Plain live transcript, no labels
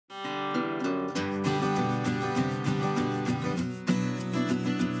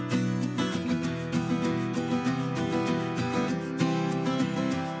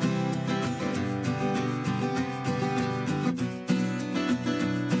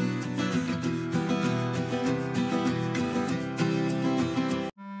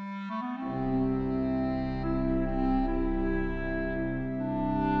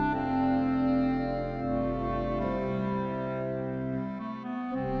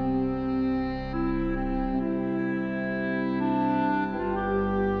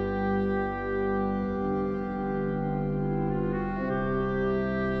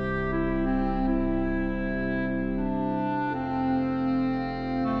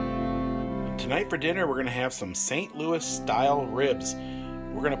Tonight for dinner we're going to have some St. Louis style ribs.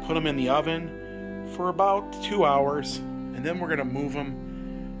 We're going to put them in the oven for about 2 hours, and then we're going to move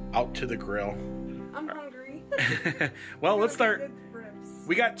them out to the grill. I'm hungry. Well, let's start.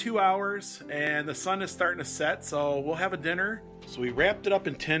 We got 2 hours and the sun is starting to set, so we'll have a dinner. So we wrapped it up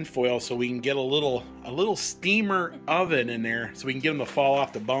in tin foil so we can get a little steamer oven in there so we can get them to fall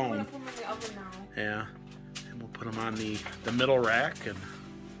off the bone. I'm gonna put them in the oven now. Yeah, and we'll put them on the middle rack and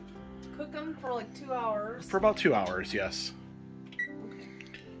cook them for like 2 hours. For about 2 hours, yes. Okay.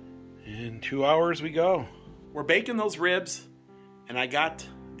 In 2 hours we go. We're baking those ribs, and I got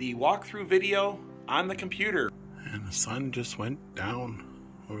the walkthrough video on the computer. And the sun just went down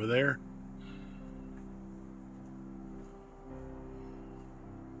over there.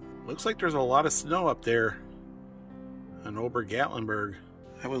 Looks like there's a lot of snow up there on Ober-Gatlinburg.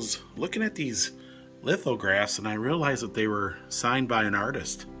 I was looking at these lithographs and I realized that they were signed by an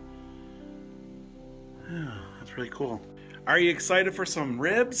artist. Yeah, that's really cool. Are you excited for some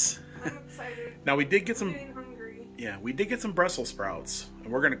ribs? I'm excited. Now we did get some. I'm getting hungry. Yeah, we did get some Brussels sprouts,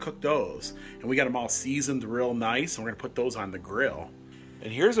 and we're gonna cook those. And we got them all seasoned real nice, and we're gonna put those on the grill.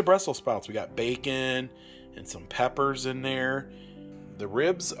 And here's the Brussels sprouts. We got bacon and some peppers in there. The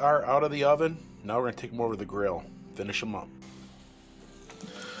ribs are out of the oven. Now we're gonna take them over to the grill, finish them up.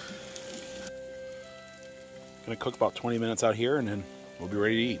 Gonna cook about 20 minutes out here, and then we'll be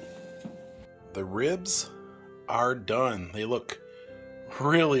ready to eat. The ribs are done. They look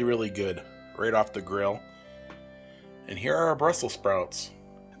really, really good right off the grill. And here are our Brussels sprouts.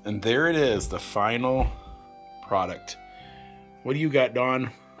 And there it is, the final product. What do you got,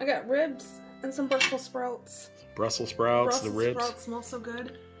 Dawn? I got ribs and some Brussels sprouts. Brussels sprouts, the ribs. Brussels sprouts smell so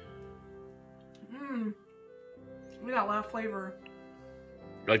good. Mmm. We got a lot of flavor.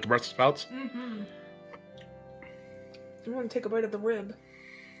 You like the Brussels sprouts? Mm-hmm. I'm gonna take a bite of the rib.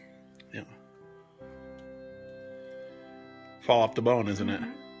 Yeah. Fall off the bone, isn't it?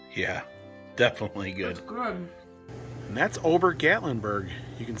 Yeah, definitely good. That's good. And that's Ober-Gatlinburg.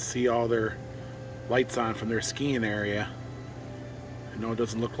 You can see all their lights on from their skiing area. I know it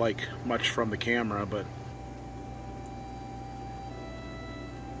doesn't look like much from the camera, but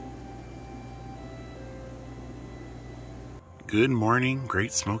good morning,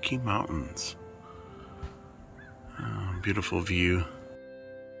 Great Smoky Mountains. Oh, beautiful view.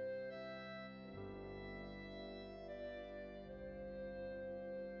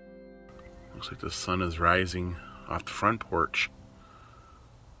 Looks like the sun is rising off the front porch.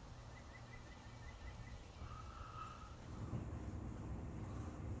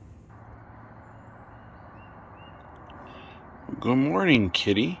 Good morning,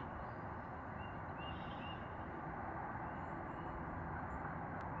 kitty.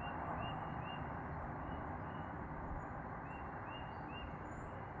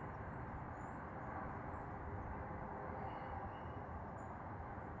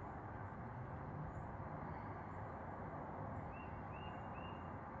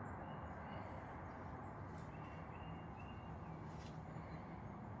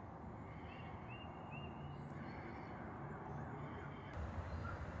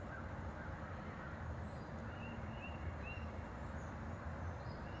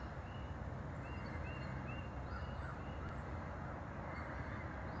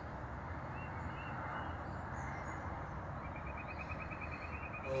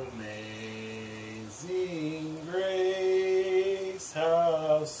 Amazing grace,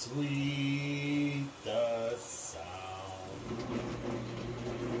 how sweet the sound.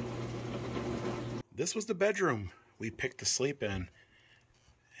 This was the bedroom we picked to sleep in,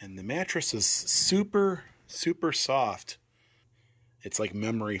 and the mattress is super, super soft. It's like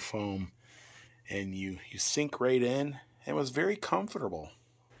memory foam, and you sink right in. It was very comfortable.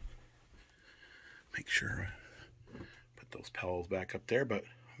 Make sure put those pillows back up there, but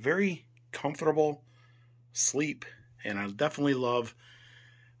very comfortable sleep. And I definitely love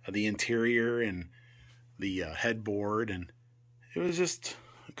the interior and the headboard, and it was just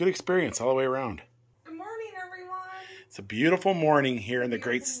a good experience all the way around. Good morning, everyone. It's a beautiful morning here in the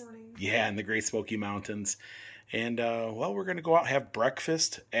Great Smoky Mountains. And well, we're gonna go out and have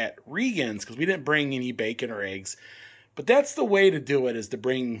breakfast at Reagans because we didn't bring any bacon or eggs, but that's the way to do it, is to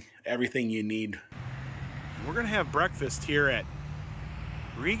bring everything you need. And we're gonna have breakfast here at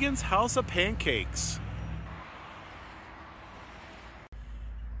Reagans House of Pancakes.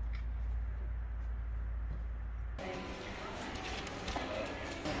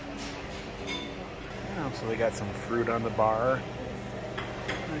 Yeah, so they got some fruit on the bar.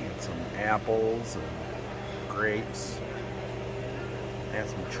 I got some apples and grapes. They have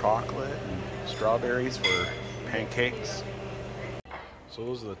some chocolate and strawberries for pancakes. So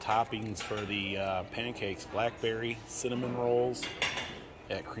those are the toppings for the pancakes. Blackberry cinnamon rolls,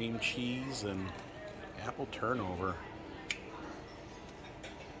 that cream cheese, and apple turnover.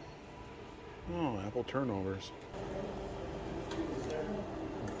 Oh, apple turnovers.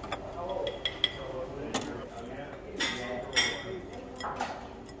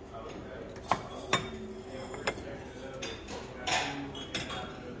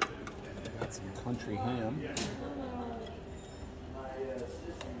 Got some country ham.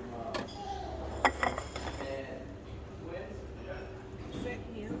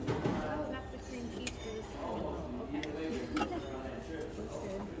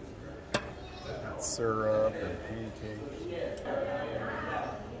 Syrup and pancakes.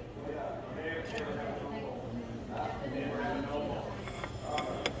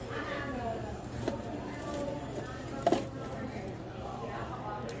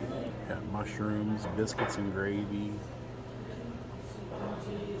 Got mushrooms, biscuits and gravy.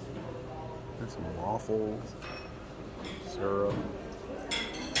 There's some waffles, syrup.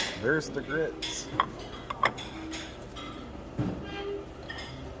 There's the grits.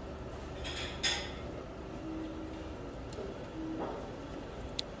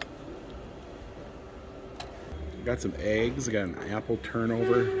 Got some eggs, got an apple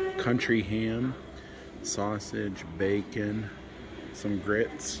turnover, country ham, sausage, bacon, some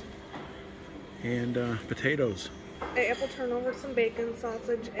grits, and potatoes. Apple turnover, some bacon,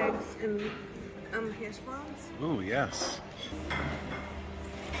 sausage, eggs, and hash browns. Oh, yes.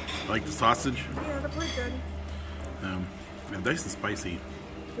 Like the sausage? Yeah, they're pretty good. They're nice and spicy.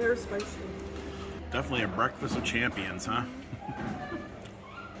 They're spicy. Definitely a breakfast of champions, huh?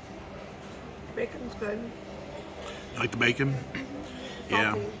 Bacon's good. You like the bacon?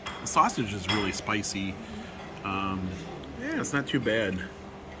 Yeah. The sausage is really spicy. Yeah, it's not too bad.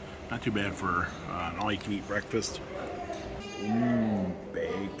 Not too bad for an all-you-can-eat breakfast.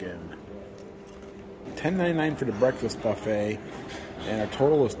 Bacon. $10.99 for the breakfast buffet, and our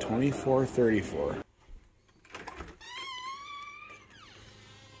total is $24.34.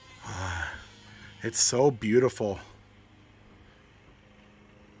 It's so beautiful.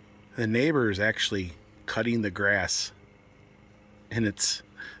 The neighbor is actually cutting the grass, and it's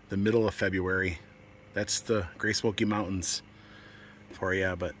the middle of February. That's the Great Smoky Mountains for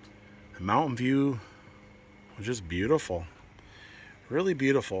you, but the mountain view was just beautiful. Really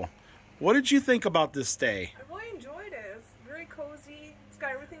beautiful. What did you think about this day? I really enjoyed it. It's very cozy. It's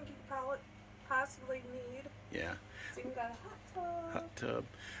got everything you could possibly need. Yeah. So you got a hot tub. Hot tub.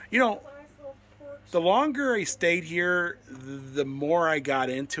 You know, the longer I stayed here, the more I got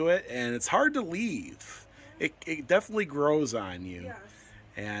into it, and it's hard to leave. It definitely grows on you. Yes.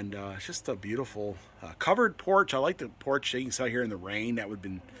 And it's just a beautiful covered porch. I like the porch that you can sit out here in the rain. That would have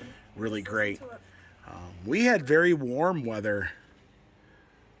been really great. We had very warm weather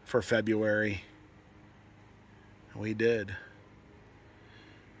for February. We did.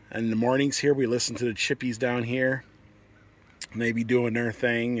 And in the mornings here, we listen to the chippies down here. And they be doing their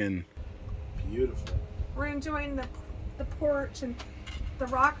thing, and beautiful. We're enjoying the porch, and the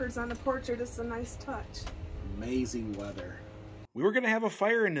rockers on the porch are just a nice touch. Amazing weather. We were going to have a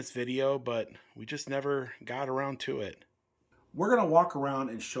fire in this video, but we just never got around to it. We're going to walk around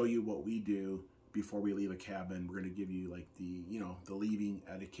and show you what we do before we leave a cabin. We're going to give you like the leaving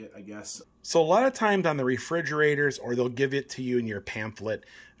etiquette, I guess. So a lot of times on the refrigerators, or they'll give it to you in your pamphlet,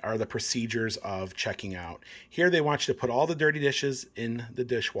 are the procedures of checking out. Here they want you to put all the dirty dishes in the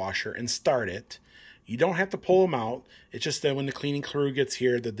dishwasher and start it. You don't have to pull them out. It's just that when the cleaning crew gets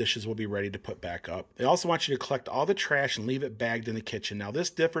here, the dishes will be ready to put back up. They also want you to collect all the trash and leave it bagged in the kitchen. Now, this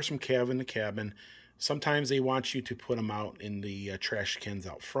differs from cabin to cabin. Sometimes they want you to put them out in the trash cans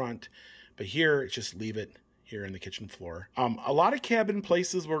out front. But here, it's just leave it here in the kitchen floor. A lot of cabin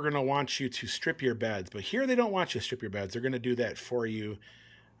places, we're going to want you to strip your beds. But here, they don't want you to strip your beds. They're going to do that for you.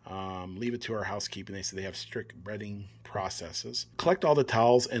 Leave it to our housekeeping. They say they have strict breading processes. Collect all the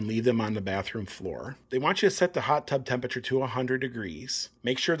towels and leave them on the bathroom floor. They want you to set the hot tub temperature to 100 degrees.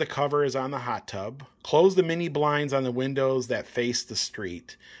 Make sure the cover is on the hot tub. Close the mini blinds on the windows that face the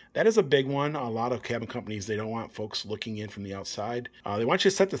street. That is a big one. A lot of cabin companies, they don't want folks looking in from the outside. They want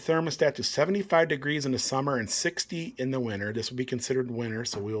you to set the thermostat to 75 degrees in the summer and 60 in the winter. This will be considered winter,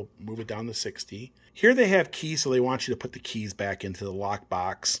 so we'll move it down to 60. Here they have keys, so they want you to put the keys back into the lock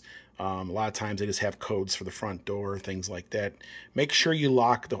box. A lot of times they just have codes for the front door, things like that. Make sure you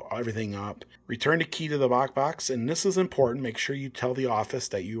lock everything up. Return the key to the lock box, and this is important. Make sure you tell the office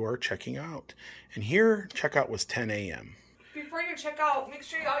that you are checking out. And here, checkout was 10 a.m. Before you check out, make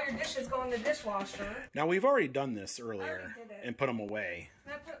sure all your dishes go in the dishwasher. Now, we've already done this earlier and put them away.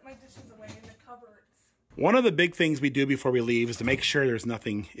 And I put my dishes away in the cupboards. One of the big things we do before we leave is to make sure there's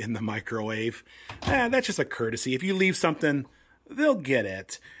nothing in the microwave. That's just a courtesy. If you leave something, they'll get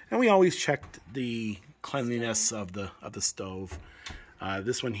it. And we always check the cleanliness of the stove.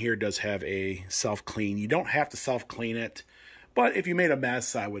 This one here does have a self-clean. You don't have to self-clean it, but if you made a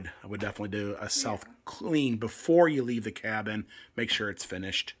mess, I would definitely do a self-clean before you leave the cabin. Make sure it's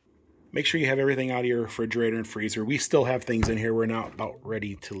finished. Make sure you have everything out of your refrigerator and freezer. We still have things in here we're not about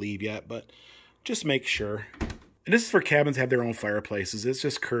ready to leave yet, but just make sure. And this is for cabins that have their own fireplaces. It's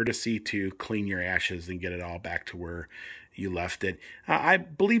just courtesy to clean your ashes and get it all back to where you left it. I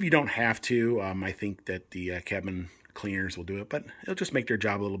believe you don't have to. I think that the cabin cleaners will do it, but it'll just make their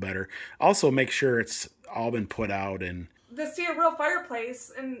job a little better. Also, make sure it's all been put out. And to see a real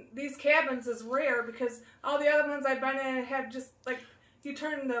fireplace in these cabins is rare, because all the other ones I've been in have just like, you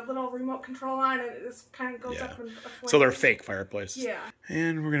turn the little remote control on and it just kind of goes up in a flame. So they're fake fireplaces. Yeah.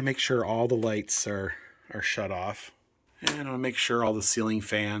 And we're going to make sure all the lights are shut off. And I'll make sure all the ceiling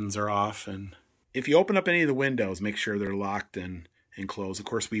fans are off. And if you open up any of the windows, make sure they're locked and closed. Of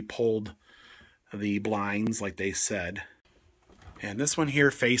course, we pulled the blinds like they said. And this one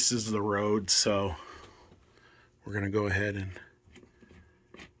here faces the road, so we're going to go ahead and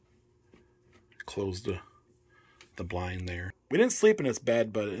close the blind there. We didn't sleep in this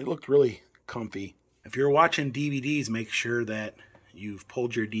bed, but it looked really comfy. If you're watching DVDs, make sure that you've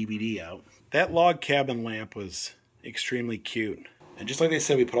pulled your DVD out. That log cabin lamp was extremely cute. And just like they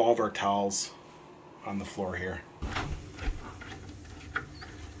said, we put all of our towels on the floor here.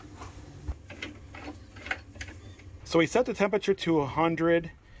 So we set the temperature to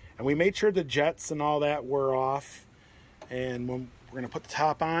 100, and we made sure the jets and all that were off. And when we're going to put the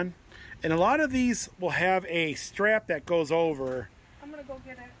top on. And a lot of these will have a strap that goes over. I'm going to go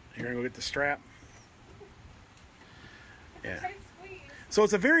get it. You're going to go get the strap? Yeah. So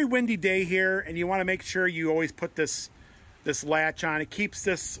it's a very windy day here, and you want to make sure you always put this latch on. It keeps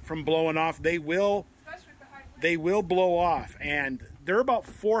this from blowing off. They will blow off, and they're about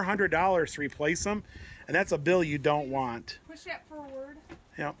 $400 to replace them, and that's a bill you don't want. Push that forward.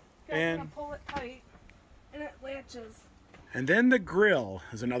 Yep. And pull it tight, and it latches. And then the grill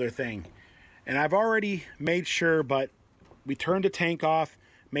is another thing. And I've already made sure, but we turned the tank off,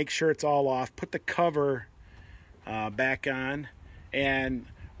 make sure it's all off, put the cover back on. And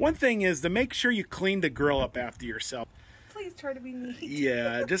one thing is to make sure you clean the grill up after yourself. Please try to be neat.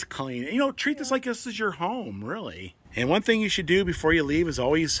 Yeah, just clean it. You know, treat this like this is your home, really. And one thing you should do before you leave is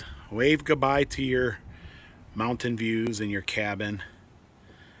always wave goodbye to your mountain views and your cabin.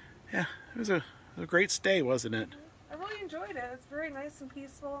 Yeah, it was a great stay, wasn't it? I really enjoyed it. It's very nice and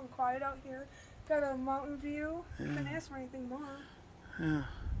peaceful and quiet out here. Got a mountain view. Yeah. Couldn't ask for anything more. Yeah.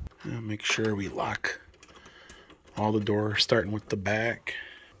 Make sure we lock all the doors, starting with the back.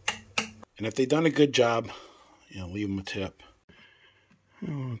 And if they've done a good job, you know, leave them a tip.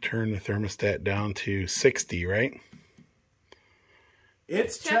 I'll turn the thermostat down to 60, right?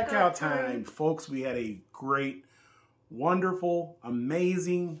 It's checkout time, folks. We had a great, wonderful,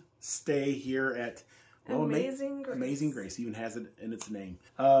 amazing stay here at Amazing Grace. Amazing Grace even has it in its name.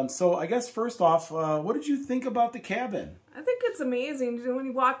 So I guess first off, what did you think about the cabin? I think it's amazing. When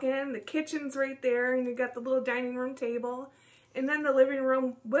you walk in, the kitchen's right there, and you got the little dining room table, and then the living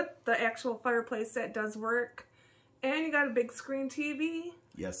room with the actual fireplace that does work, and you got a big screen TV.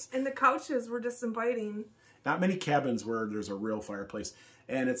 Yes. And the couches were just inviting. Not many cabins where there's a real fireplace,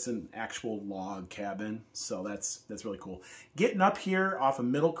 and it's an actual log cabin, so that's really cool. Getting up here off of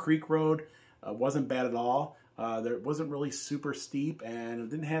Middle Creek Road wasn't bad at all. There wasn't really super steep, and it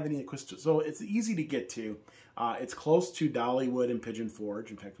didn't have any so it's easy to get to. It's close to Dollywood and Pigeon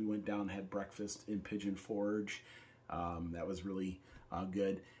Forge. In fact, we went down and had breakfast in Pigeon Forge. That was really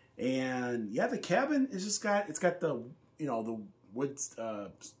good. And yeah, the cabin is just got the the wood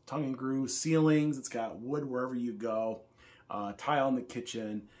tongue and groove ceilings. It's got wood wherever you go. Tile in the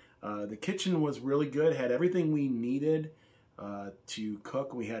kitchen. The kitchen was really good. Had everything we needed to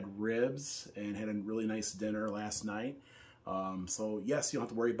cook. We had ribs and had a really nice dinner last night. So yes, you don't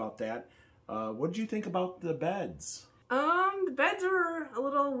have to worry about that. What did you think about the beds? The beds are a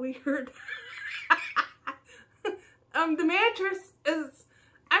little weird. The mattress is,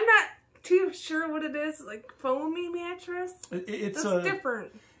 I'm not too sure what it is, like foamy mattress. It's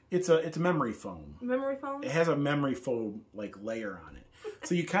different. It's a memory foam. Memory foam? It has a memory foam like layer on it.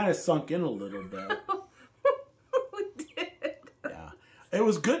 So you kind of sunk in a little bit. We did. Yeah. It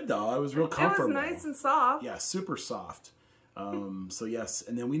was good though. It was real comfortable. It was nice and soft. Yeah, super soft. So yes,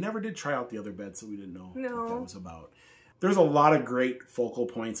 and then we never did try out the other bed, so we didn't know what that was about. There's a lot of great focal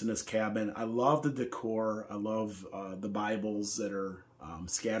points in this cabin. I love the decor. I love the Bibles that are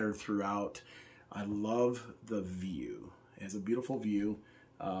scattered throughout. I love the view. It has a beautiful view.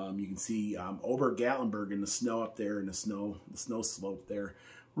 You can see Ober-Gatlinburg in the snow up there, and the snow slope there.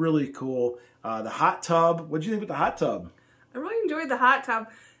 Really cool. The hot tub. What did you think about the hot tub? I really enjoyed the hot tub.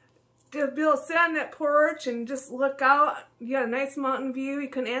 To be able to sit on that porch and just look out, you got a nice mountain view. You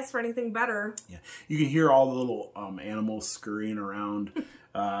couldn't ask for anything better. Yeah, you can hear all the little animals scurrying around,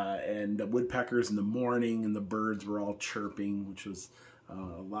 and the woodpeckers in the morning, and the birds were all chirping, which was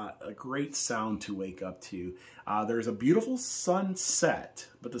a great sound to wake up to. There's a beautiful sunset,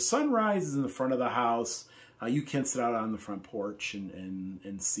 but the sunrise is in the front of the house. You can sit out on the front porch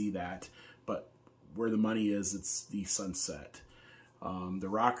and see that, but where the money is, it's the sunset. The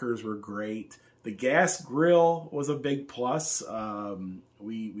rockers were great. The gas grill was a big plus.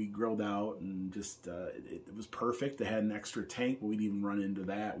 We grilled out, and just it was perfect. They had an extra tank, but we didn't even run into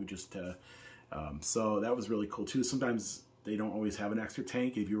that. We just so that was really cool too. Sometimes they don't always have an extra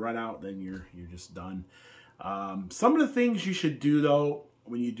tank. If you run out, then you're just done. Some of the things you should do though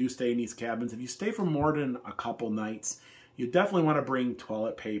when you do stay in these cabins, if you stay for more than a couple nights, you definitely want to bring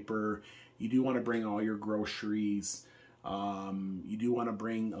toilet paper. You do want to bring all your groceries. You do want to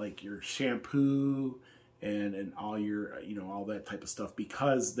bring like your shampoo and all your, all that type of stuff,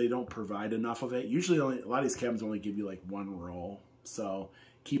 because they don't provide enough of it. Usually a lot of these cabins only give you like one roll. So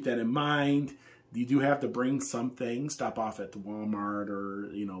keep that in mind. You do have to bring some things, stop off at the Walmart or,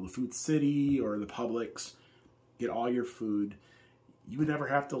 the Food City or the Publix, get all your food. You would never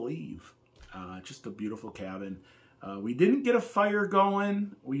have to leave. Just a beautiful cabin. We didn't get a fire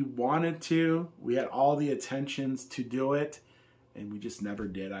going. We wanted to. We had all the intentions to do it, and we just never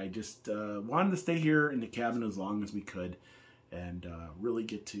did. I just wanted to stay here in the cabin as long as we could, and really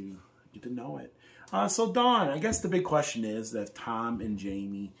get to know it. So Dawn, I guess the big question is that Tom and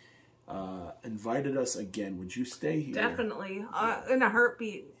Jamie invited us again. Would you stay here? Definitely, in a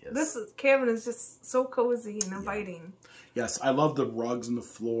heartbeat. Yes. This cabin is just so cozy and inviting. Yes, I love the rugs and the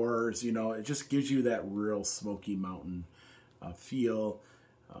floors. It just gives you that real Smoky Mountain feel.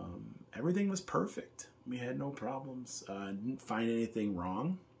 Everything was perfect. We had no problems. Didn't find anything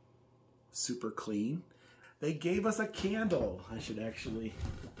wrong. Super clean. They gave us a candle. I should actually...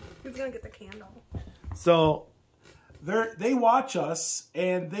 Who's going to get the candle? So... They watch us,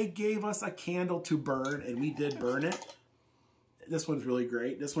 and they gave us a candle to burn, and we did burn it. This one's really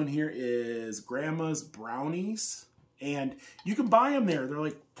great. This one here is Grandma's Brownies, and you can buy them there. They're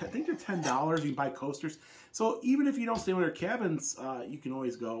like, I think they're $10. You can buy coasters. So even if you don't stay in their cabins, you can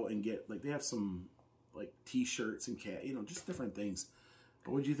always go and get, like, they have some, like, T-shirts and, just different things.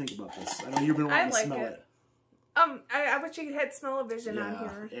 But what do you think about this? I know you've been wanting to smell it. I wish you had smell-o-vision on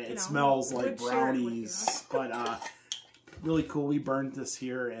here. It smells like brownies, but really cool. We burned this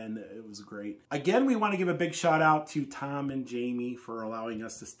here, and it was great. Again, we want to give a big shout out to Tom and Jamie for allowing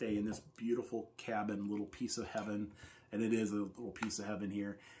us to stay in this beautiful cabin, little piece of heaven, and it is a little piece of heaven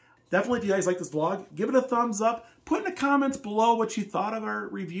here. Definitely, if you guys like this vlog, give it a thumbs up. Put in the comments below what you thought of our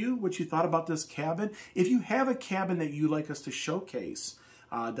review, what you thought about this cabin. If you have a cabin that you'd like us to showcase,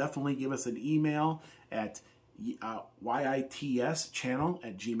 definitely give us an email at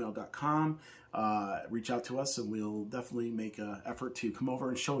yitschannel@gmail.com. Reach out to us, and we'll definitely make an effort to come over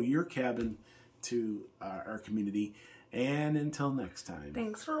and show your cabin to our community. And until next time.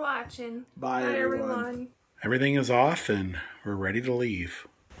 Thanks for watching. Bye everyone. Everything is off, and we're ready to leave.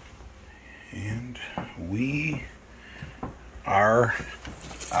 And we are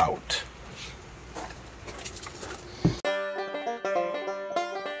out.